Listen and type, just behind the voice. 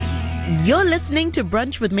You're listening to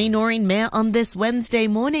Brunch with me, Noreen Mayer, on this Wednesday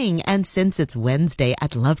morning. And since it's Wednesday,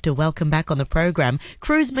 I'd love to welcome back on the program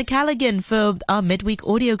Cruz Macalligan for our midweek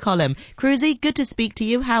audio column. Cruzy, good to speak to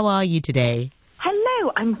you. How are you today?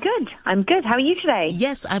 Hello, I'm good. How are you today?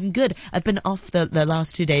 Yes, I'm good. I've been off the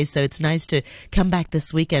last 2 days, so it's nice to come back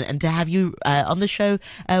this weekend and to have you on the show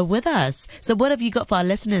with us. So what have you got for our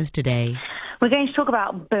listeners today? We're going to talk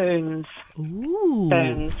about bones. Ooh,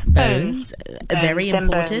 Bones. Very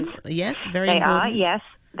important. Bones. Yes, very They important. are, yes.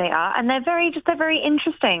 They are, and they're very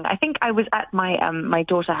interesting. I think I was at my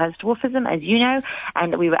daughter has dwarfism, as you know,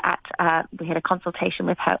 and we had a consultation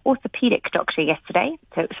with her orthopedic doctor yesterday,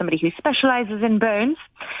 so somebody who specializes in bones.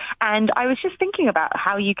 And I was just thinking about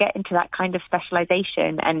how you get into that kind of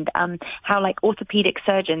specialization, and how like orthopedic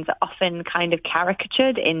surgeons are often kind of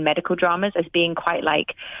caricatured in medical dramas as being quite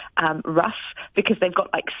like rough because they've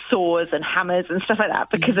got like saws and hammers and stuff like that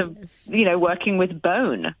because of working with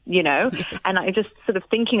bone, Yes. And I just sort of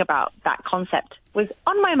thinking about that concept was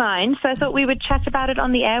on my mind, so I thought we would chat about it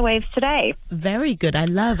on the airwaves today. Very good.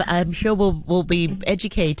 I'm sure we'll be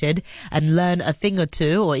educated and learn a thing or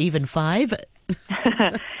two or even five.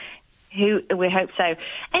 We hope so.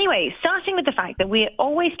 Anyway, starting with the fact that we're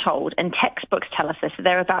always told, and textbooks tell us this, that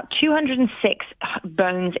there are about 206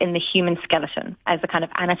 bones in the human skeleton as a kind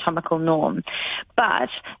of anatomical norm, but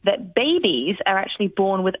that babies are actually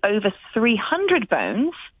born with over 300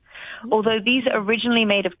 bones, although these are originally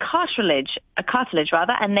made of cartilage,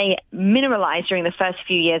 and they mineralize during the first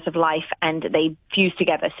few years of life, and they fuse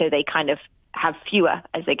together, so they kind of have fewer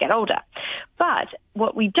as they get older. But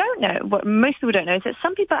what most people don't know, is that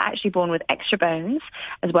some people are actually born with extra bones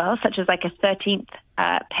as well, such as like a 13th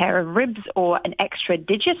pair of ribs or an extra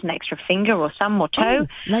digit, an extra finger or thumb or toe. Oh,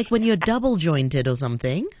 like when you're double jointed or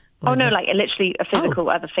something? Oh, no, like literally a physical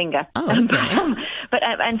other finger. Oh, okay.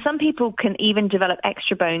 And some people can even develop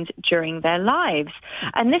extra bones during their lives.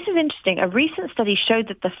 And this is interesting. A recent study showed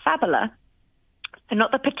that the fibula, and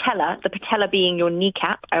not the patella being your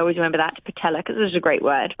kneecap. I always remember that, patella, because this is a great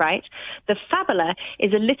word, right? The fibula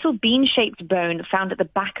is a little bean-shaped bone found at the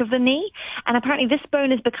back of the knee, and apparently this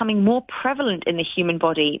bone is becoming more prevalent in the human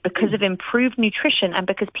body because of improved nutrition and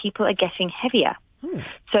because people are getting heavier.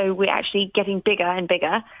 So we're actually getting bigger and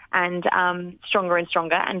bigger and stronger and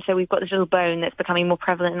stronger, and so we've got this little bone that's becoming more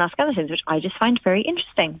prevalent in our skeletons, which I just find very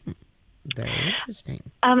interesting. Very interesting.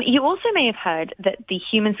 You also may have heard that the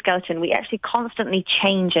human skeleton, we actually constantly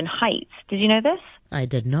change in height. Did you know this? I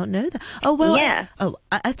did not know that. Oh, well, yeah.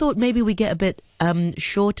 I thought maybe we get a bit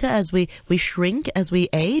shorter as we shrink as we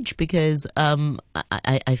age, because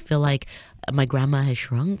I feel like my grandma has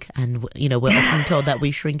shrunk, and we're often told that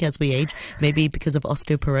we shrink as we age, maybe because of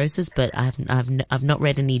osteoporosis, but I've not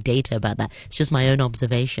read any data about that. It's just my own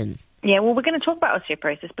observation. Yeah, well, we're going to talk about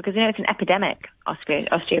osteoporosis because, it's an epidemic,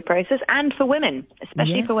 osteoporosis, and for women,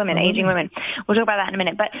 especially for women, aging women. We'll talk about that in a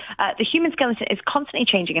minute. But the human skeleton is constantly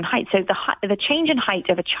changing in height. So the change in height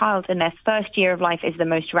of a child in their first year of life is the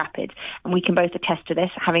most rapid. And we can both attest to this,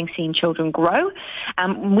 having seen children grow.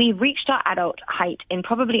 We reached our adult height in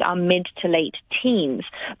probably our mid to late teens.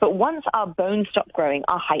 But once our bones stop growing,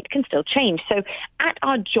 our height can still change. So at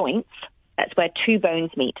our joints, that's where two bones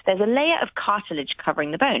meet, there's a layer of cartilage covering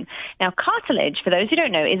the bone. Now, cartilage, for those who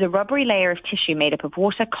don't know, is a rubbery layer of tissue made up of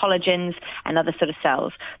water, collagens, and other sort of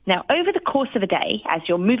cells. Now, over the course of a day, as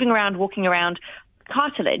you're moving around, walking around,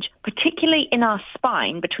 cartilage, particularly in our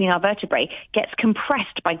spine, between our vertebrae, gets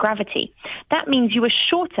compressed by gravity. That means you are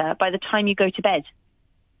shorter by the time you go to bed.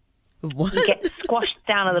 What? You get squashed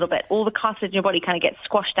down a little bit. All the cartilage in your body kind of gets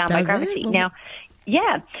squashed down by gravity. Now,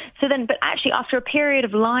 yeah. So then, but actually after a period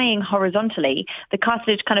of lying horizontally, the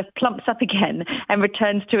cartilage kind of plumps up again and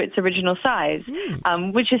returns to its original size,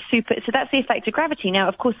 which is super. So that's the effect of gravity. Now,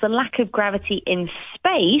 of course, the lack of gravity in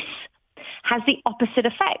space has the opposite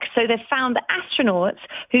effect. So they've found that astronauts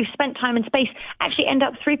who spent time in space actually end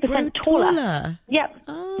up 3% taller. Yep.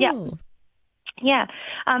 Oh. Yep. Yeah.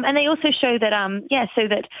 And they also show that,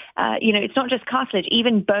 it's not just cartilage.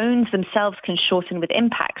 Even bones themselves can shorten with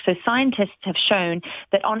impact. So scientists have shown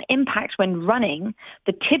that on impact when running,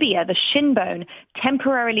 the tibia, the shin bone,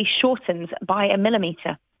 temporarily shortens by a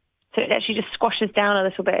millimeter. So it actually just squashes down a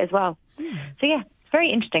little bit as well. So, yeah, it's very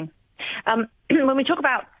interesting. When we talk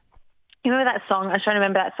about, you remember that song? I was trying to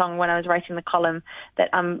remember that song when I was writing the column that,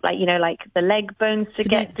 like the leg bones to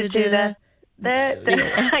get to do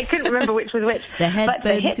I couldn't remember which was which. The head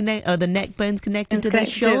bones the neck bones connected to the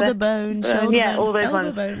shoulder bone, all those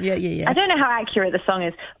ones. Bone. Yeah. I don't know how accurate the song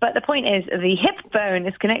is, but the point is the hip bone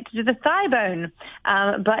is connected to the thigh bone.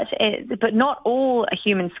 But not all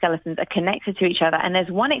human skeletons are connected to each other, and there's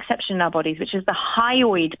one exception in our bodies, which is the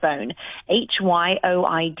hyoid bone,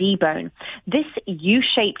 hyoid bone. This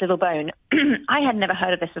U-shaped little bone, I had never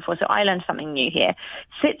heard of this before, so I learned something new here,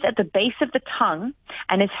 sits at the base of the tongue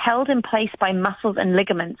and is held in place by muscles and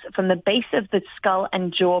ligaments from the base of the skull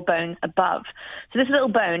and jaw bones above. So this little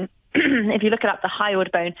bone, if you look it up, the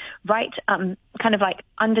hyoid bone, right, kind of like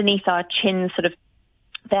underneath our chin, sort of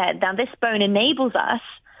there. Now, this bone enables us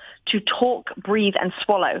to talk, breathe, and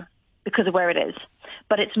swallow because of where it is.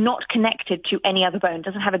 But it's not connected to any other bone. It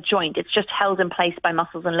doesn't have a joint. It's just held in place by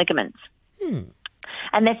muscles and ligaments.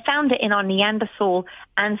 And they've found it in our Neanderthal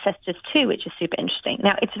ancestors too, which is super interesting.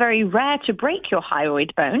 Now, it's very rare to break your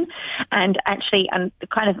hyoid bone. And actually,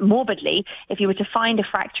 kind of morbidly, if you were to find a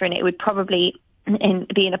fracture in it, it would probably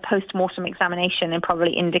be in a post-mortem examination and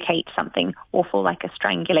probably indicate something awful like a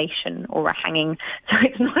strangulation or a hanging. So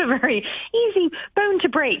it's not a very easy bone to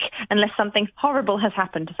break unless something horrible has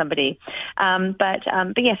happened to somebody. But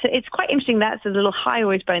yeah, so it's quite interesting. That's a little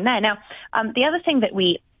hyoid bone there. Now, the other thing that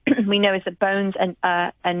we know is that bones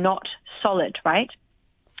are not solid, right?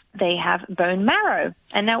 They have bone marrow.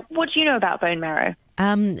 And now, what do you know about bone marrow?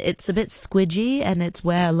 It's a bit squidgy, and it's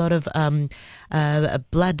where a lot of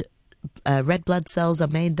red blood cells are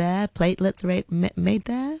made there. Platelets are made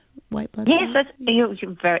there. White blood cells. Yes,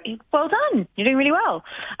 you're very well done. You're doing really well.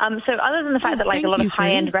 So other than the fact that like a lot of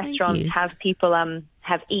high-end restaurants have people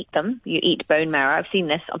have eat them, you eat bone marrow. I've seen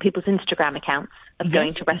this on people's Instagram accounts of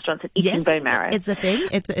going to restaurants and eating bone marrow. It's a thing.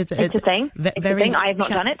 It's a thing. It's a thing. I have not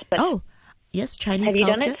done it, but yes, Chinese have you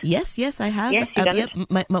culture. Done it? Yes, I have. Yes, you've done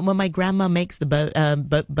it. When my grandma makes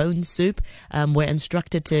the bone soup, we're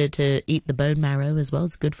instructed to eat the bone marrow as well.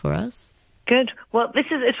 It's good for us. Good. Well,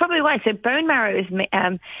 it's probably why. So bone marrow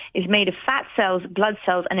is made of fat cells, blood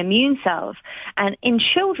cells, and immune cells. And in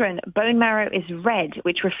children, bone marrow is red,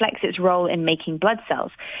 which reflects its role in making blood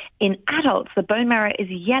cells. In adults, the bone marrow is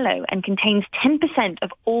yellow and contains 10%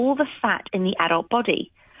 of all the fat in the adult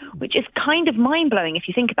body, which is kind of mind-blowing if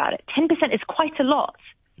you think about it. 10% is quite a lot.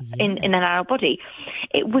 In an adult body.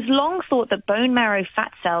 It was long thought that bone marrow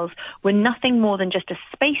fat cells were nothing more than just a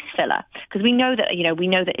space filler, because we know that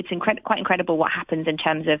it's quite incredible what happens in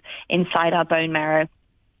terms of inside our bone marrow.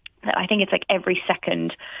 I think it's like every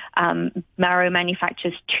second marrow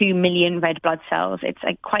manufactures 2 million red blood cells. It's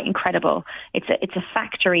quite incredible. It's a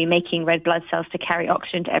factory making red blood cells to carry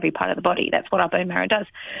oxygen to every part of the body. That's what our bone marrow does.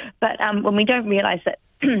 But when we don't realize that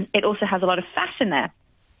it also has a lot of fat in there.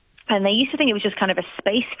 And they used to think it was just kind of a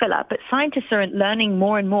space filler, but scientists are learning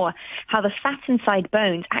more and more how the fat inside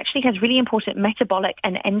bones actually has really important metabolic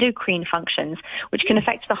and endocrine functions, which can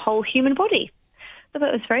affect the whole human body. So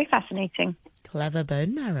that was very fascinating. Clever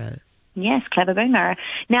bone marrow. Yes, clever bone marrow.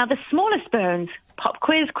 Now, the smallest bones. Pop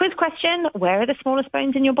quiz question. Where are the smallest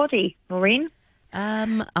bones in your body, Maureen?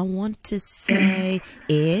 I want to say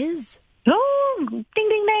ears. Oh, ding,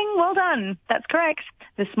 ding, ding. Well done. That's correct.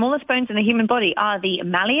 The smallest bones in the human body are the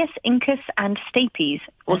malleus, incus, and stapes,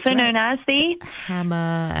 also known as the hammer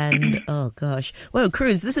and oh gosh. Whoa,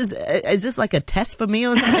 Cruz, is this like a test for me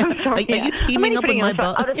or something? Are you teaming up with my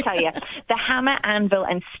butt? I'll just tell you. The hammer, anvil,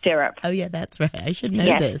 and stirrup. Oh yeah, that's right. I should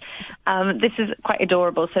know this. This is quite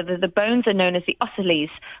adorable. So the bones are known as the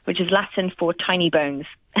ocelles, which is Latin for tiny bones.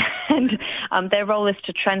 And their role is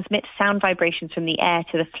to transmit sound vibrations from the air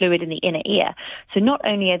to the fluid in the inner ear. So not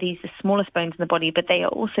only are these the smallest bones in the body, but they are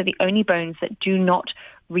also the only bones that do not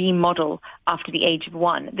remodel after the age of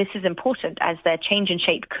 1. This is important as their change in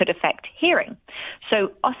shape could affect hearing.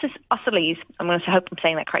 So ocelles, I'm going to hope I'm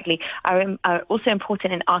saying that correctly, are also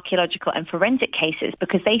important in archaeological and forensic cases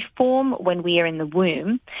because they form when we are in the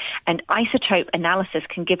womb, and isotope analysis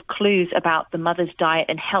can give clues about the mother's diet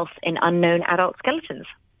and health in unknown adult skeletons.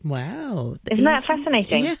 Wow. Isn't that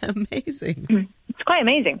fascinating? Yeah, amazing. It's quite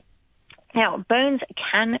amazing. Now, bones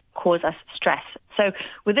can cause us stress. So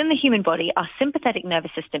within the human body, our sympathetic nervous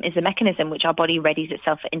system is the mechanism which our body readies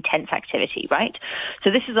itself for intense activity, right? So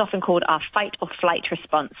this is often called our fight or flight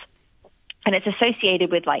response. And it's associated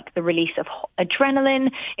with like the release of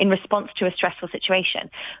adrenaline in response to a stressful situation.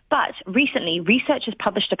 But recently, researchers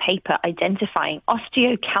published a paper identifying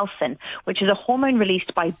osteocalcin, which is a hormone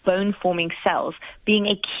released by bone-forming cells, being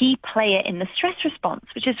a key player in the stress response,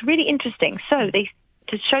 which is really interesting. So they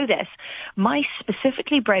to show this, mice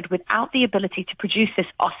specifically bred without the ability to produce this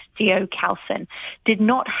osteocalcin did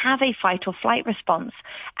not have a fight or flight response,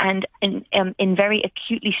 and in very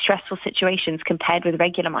acutely stressful situations compared with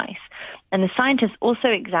regular mice. And the scientists also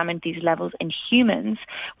examined these levels in humans,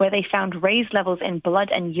 where they found raised levels in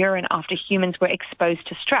blood and urine after humans were exposed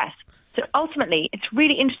to stress. So ultimately, it's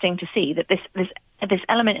really interesting to see that this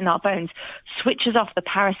element in our bones switches off the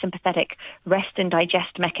parasympathetic rest and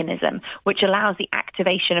digest mechanism, which allows the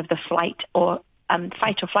activation of the fight or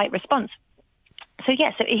flight response. So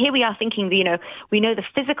so here we are thinking, we know the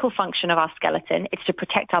physical function of our skeleton. It's to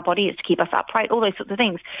protect our body. It's to keep us upright, all those sorts of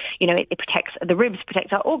things. It protects the ribs,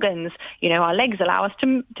 protects our organs. Our legs allow us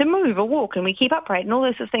to move or walk, and we keep upright and all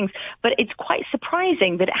those sorts of things. But it's quite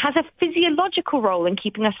surprising that it has a physiological role in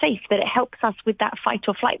keeping us safe, that it helps us with that fight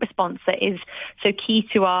or flight response that is so key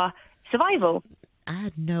to our survival. I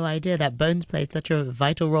had no idea that bones played such a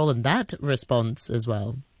vital role in that response as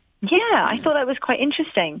well. Yeah, I thought that was quite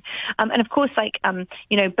interesting. And of course, bones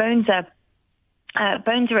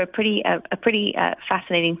are a pretty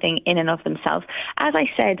fascinating thing in and of themselves. As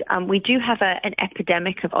I said, we do have an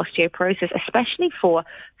epidemic of osteoporosis, especially for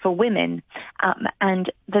women.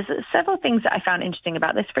 And there's several things that I found interesting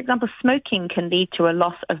about this. For example, smoking can lead to a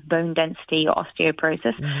loss of bone density or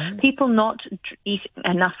osteoporosis. Yes. People not eat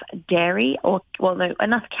enough dairy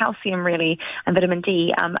enough calcium really, and vitamin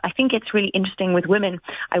D. I think it's really interesting with women.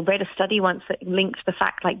 I read a study once that linked the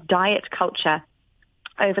fact diet culture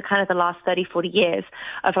over kind of the last 30, 40 years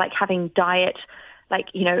of having diet,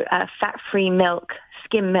 fat-free milk,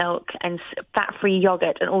 skim milk, and fat-free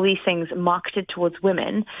yogurt, and all these things marketed towards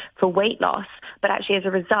women for weight loss. But actually, as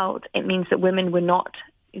a result, it means that women were not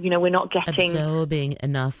getting absorbing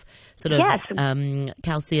enough sort of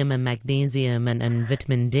calcium and magnesium and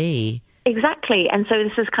vitamin D. Exactly. And so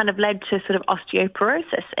this has kind of led to sort of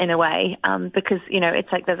osteoporosis in a way, because, it's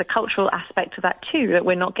there's a cultural aspect to that too, that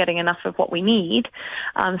we're not getting enough of what we need.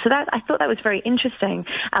 So that I thought that was very interesting.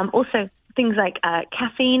 Also, things like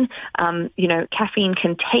caffeine, caffeine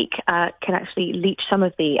can actually leach some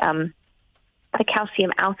of the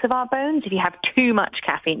calcium out of our bones. If you have too much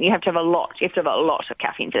caffeine, you have to have a lot of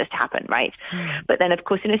caffeine for this to happen, right? But then, of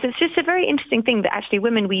course, so it's just a very interesting thing that actually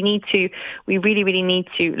women, we really, really need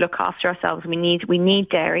to look after ourselves. We need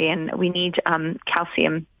dairy, and we need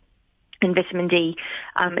calcium and vitamin D.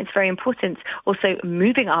 It's very important. Also,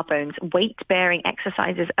 moving our bones, weight-bearing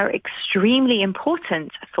exercises are extremely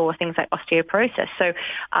important for things like osteoporosis. So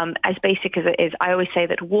as basic as it is, I always say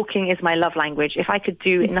that walking is my love language. If I could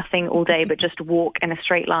do nothing all day but just walk in a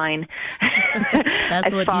straight line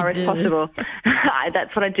as far as possible,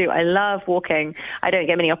 that's what I do. I love walking. I don't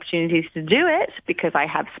get many opportunities to do it because I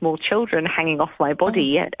have small children hanging off my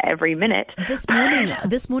body at every minute. This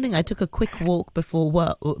morning I took a quick walk before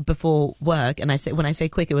work, and when I say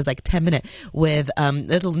quick, it was 10 minutes with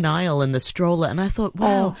little Niall in the stroller, and I thought,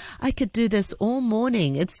 wow, I could do this all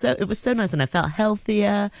morning. It was so nice, and I felt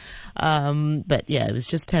healthier. But yeah, it was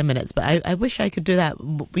just 10 minutes. But I wish I could do that,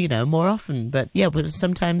 more often. But yeah,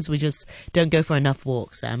 sometimes we just don't go for enough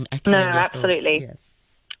walks. No, absolutely. Yes.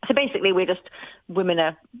 So basically, women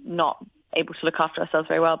are not able to look after ourselves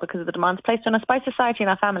very well because of the demands placed on us by society and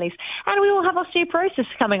our families. And we all have osteoporosis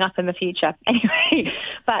coming up in the future. Anyway,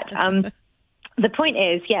 but the point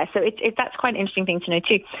is, so that's quite an interesting thing to know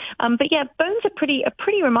too. But yeah, bones are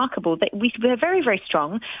pretty remarkable. They're very, very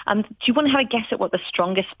strong. Do you want to have a guess at what the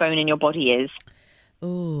strongest bone in your body is?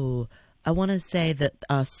 Oh, I want to say that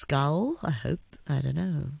our skull, I don't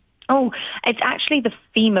know. Oh, it's actually the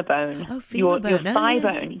femur bone. Oh, femur your thigh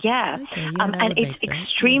bone. Yeah. Okay, and it's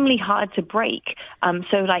extremely hard to break.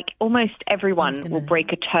 So almost everyone will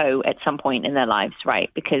break a toe at some point in their lives, right?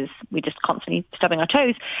 Because we're just constantly stubbing our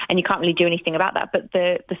toes, and you can't really do anything about that. But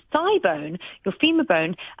the thigh bone, your femur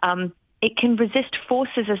bone, it can resist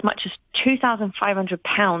forces as much as 2,500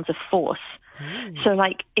 pounds of force. So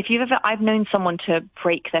I've known someone to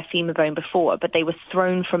break their femur bone before, but they were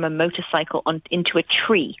thrown from a motorcycle into a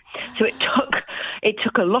tree. So it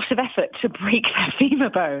took a lot of effort to break their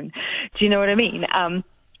femur bone. Do you know what I mean?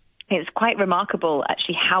 It's quite remarkable,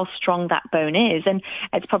 actually, how strong that bone is. And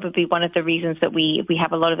it's probably one of the reasons that we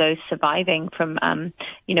have a lot of those surviving from,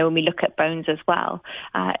 when we look at bones as well.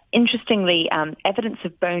 Interestingly, evidence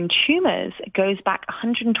of bone tumors goes back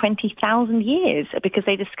 120,000 years because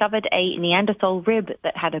they discovered a Neanderthal rib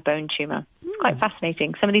that had a bone tumor. Quite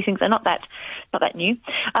fascinating. Some of these things are not that new.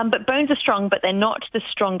 But bones are strong, but they're not the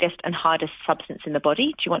strongest and hardest substance in the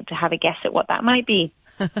body. Do you want to have a guess at what that might be?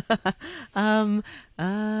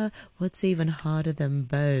 What's even harder than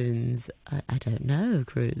bones? I don't know,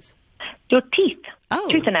 Cruz. Your teeth.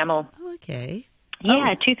 Tooth enamel. Oh, okay.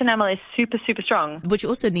 Yeah, tooth enamel is super, super strong. Which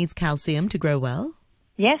also needs calcium to grow well.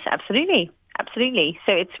 Yes, absolutely. Absolutely.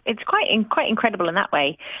 So it's quite incredible in that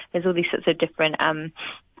way. There's all these sorts of different, and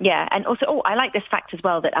also, I like this fact as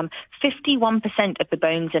well that 51% of the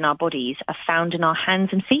bones in our bodies are found in our hands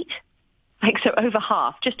and feet. Like, so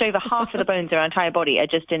just over half of the bones in our entire body are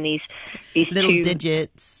just in these little two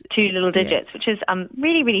digits. Two little digits, yes. Which is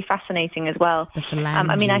really, really fascinating as well. The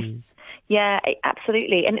phalanges.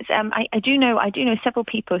 Absolutely. And it's I do know several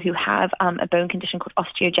people who have a bone condition called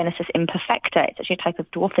osteogenesis imperfecta. It's actually a type of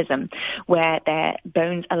dwarfism where their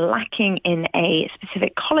bones are lacking in a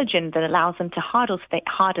specific collagen that allows them to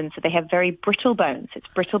harden. So they have very brittle bones. It's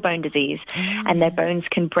brittle bone disease, and their bones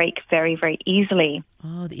can break very, very easily.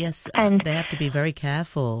 Oh, yes. And they have to be very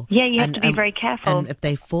careful. Yeah, you have to be very careful. And if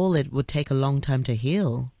they fall, it would take a long time to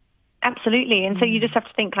heal. Absolutely. And so you just have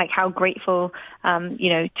to think like how grateful,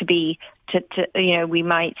 we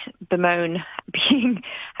might bemoan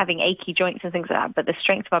having achy joints and things like that, but the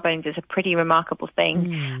strength of our bones is a pretty remarkable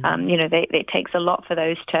thing. It takes a lot for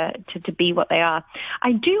those to be what they are.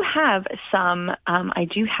 I do have some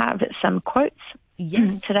quotes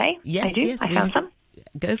today. Yes, I do. Yes, I found some.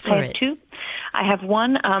 Go for it. I have two. I have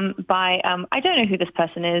one by, I don't know who this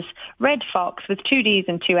person is, Red Fox with 2 Ds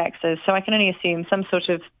and 2 X's, so I can only assume some sort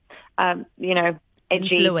of, edgy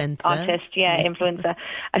influencer. Artist, influencer,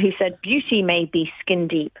 who said, "Beauty may be skin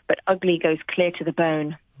deep, but ugly goes clear to the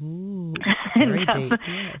bone." Ooh, very deep,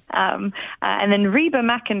 yes. And then Reba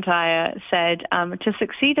McEntire said, "To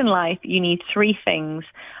succeed in life, you need 3 things: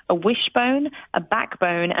 a wishbone, a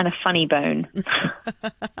backbone, and a funny bone."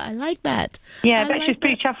 I like that. Yeah, but she's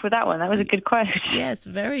pretty chuffed with that one. That was a good quote. Yes,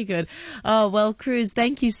 very good. Oh, well, Cruz,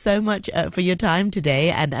 thank you so much for your time today.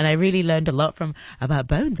 And I really learned a lot about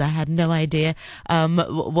bones. I had no idea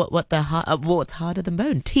what's harder than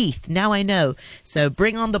bone. Teeth. Now I know. So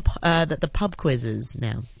bring on the pub quizzes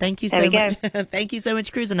now. Thank you so much. Thank you so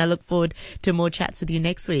much, Cruz. And I look forward to more chats with you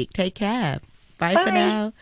next week. Take care. Bye. For now.